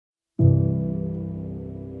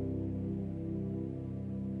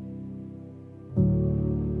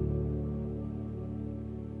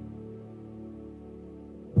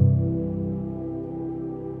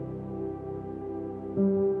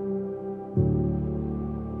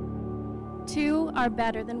are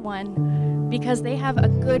better than one, because they have a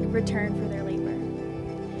good return for their labor.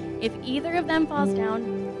 If either of them falls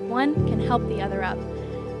down, one can help the other up.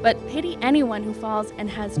 But pity anyone who falls and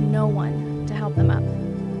has no one to help them up.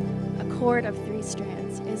 A cord of 3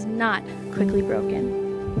 strands is not quickly broken.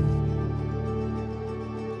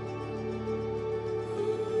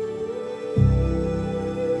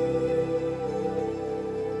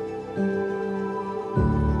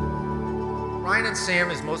 Ryan and Sam,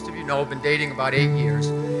 as most of you know, have been dating about 8 years.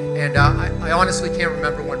 And I honestly can't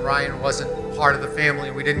remember when Ryan wasn't part of the family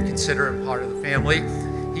and we didn't consider him part of the family.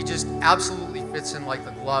 He just absolutely fits in like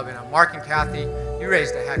the glove. And Mark and Kathy, you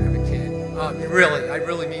raised a heck of a kid. I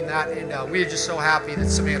really mean that. And we are just so happy that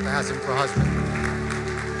Samantha has him for a husband.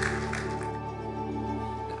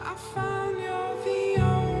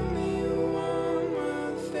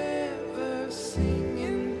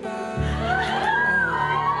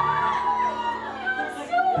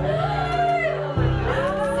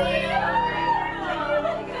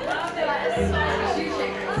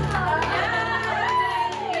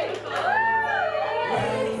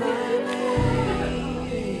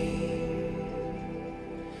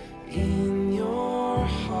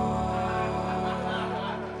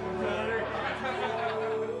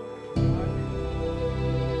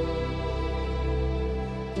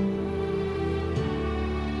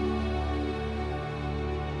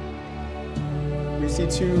 We see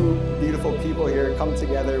 2 beautiful people here come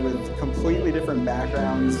together with completely different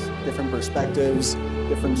backgrounds, different perspectives,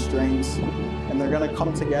 different strengths, and they're going to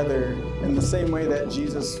come together in the same way that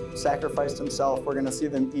Jesus sacrificed himself. We're going to see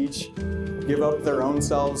them each give up their own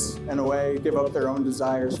selves in a way, give up their own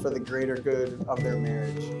desires for the greater good of their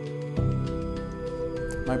marriage.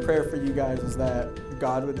 My prayer for you guys is that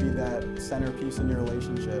God would be that centerpiece in your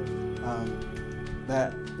relationship.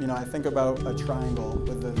 I think about a triangle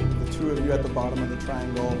with the 2 of you at the bottom of the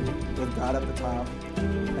triangle with God at the top.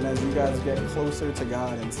 And as you guys get closer to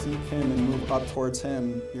God and seek him and move up towards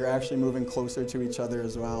him, you're actually moving closer to each other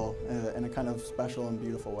as well in a kind of special and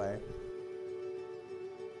beautiful way.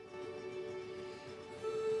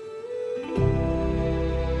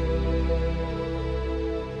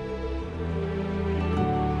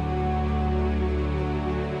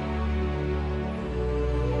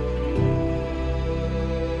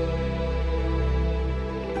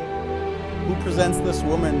 Who presents this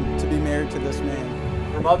woman to be married to this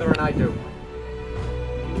man? Her mother and I do.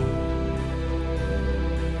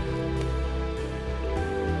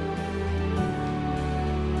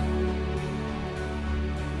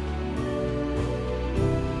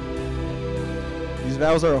 These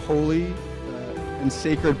vows are a holy and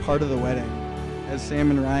sacred part of the wedding, as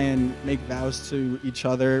Sam and Ryan make vows to each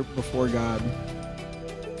other before God.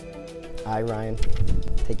 I, Ryan,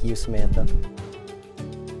 take you, Samantha,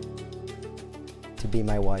 to be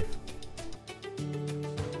my wife.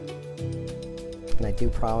 And I do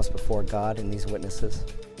promise before God and these witnesses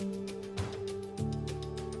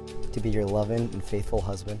to be your loving and faithful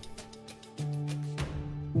husband.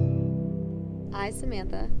 I,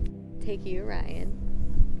 Samantha, take you, Ryan,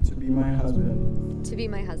 To be my husband. to be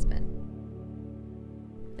my husband,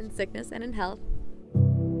 in sickness and in health,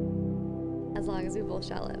 as long as we both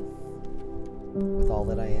shall live. With all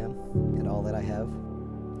that I am and all that I have,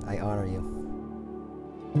 I honor you.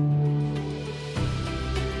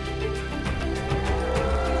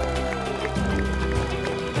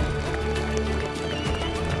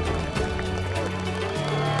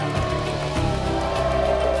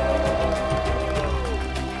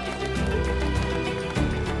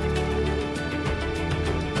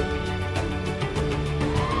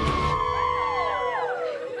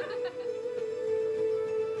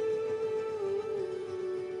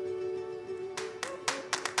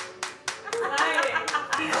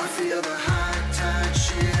 I feel the high tide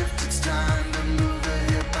shift, it's time to move the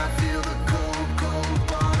hip. I feel the cold,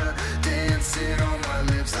 cold water dancing on my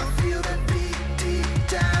lips. I feel the beat deep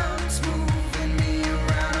down, it's moving me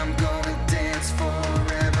around. I'm gonna dance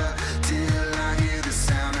forever till I hear the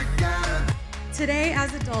sound. I gotta. Today,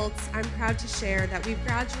 as adults, I'm proud to share that we've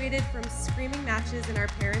graduated from screaming matches in our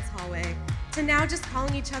parents' hallway to now just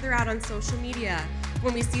calling each other out on social media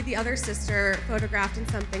when we see the other sister photographed in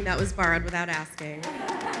something that was borrowed without asking.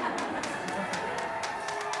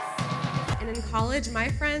 And in college, my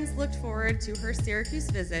friends looked forward to her Syracuse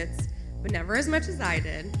visits, but never as much as I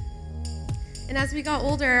did. And as we got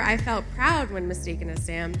older, I felt proud when mistaken as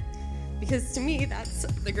Sam, because to me, that's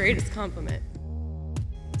the greatest compliment.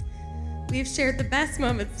 We've shared the best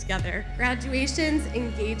moments together: graduations,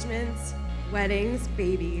 engagements, weddings,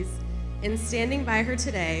 babies, and standing by her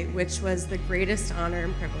today, which was the greatest honor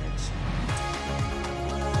and privilege.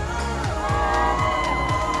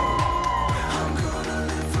 I'm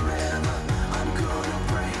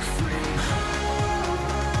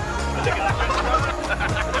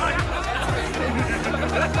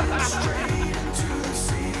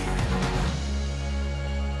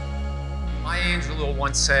Angelou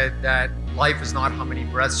once said that life is not how many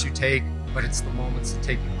breaths you take, but it's the moments that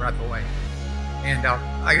take your breath away. And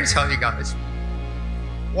I gotta tell you guys,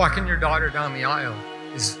 walking your daughter down the aisle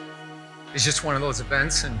is just one of those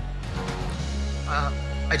events, and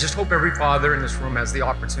I just hope every father in this room has the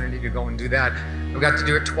opportunity to go and do that. I've got to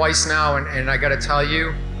do it twice now, and I gotta tell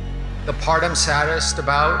you, the part I'm saddest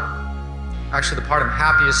about, actually the part I'm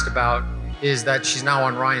happiest about, is that she's now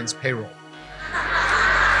on Ryan's payroll.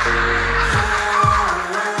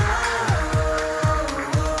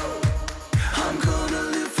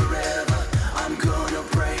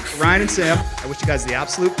 Ryan and Sam, I wish you guys the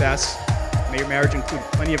absolute best. May your marriage include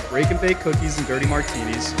plenty of break and bake cookies and dirty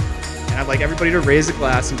martinis. And I'd like everybody to raise a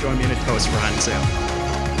glass and join me in a toast for Ryan and Sam.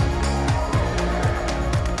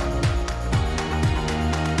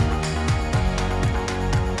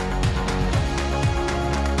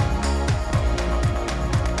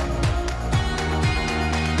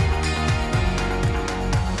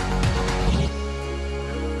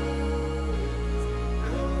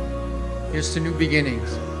 Here's to new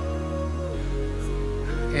beginnings.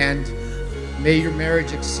 And may your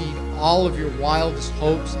marriage exceed all of your wildest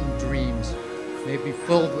hopes and dreams. May it be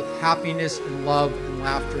filled with happiness and love and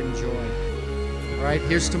laughter and joy. All right,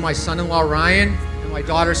 here's to my son-in-law Ryan and my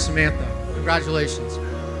daughter Samantha. Congratulations.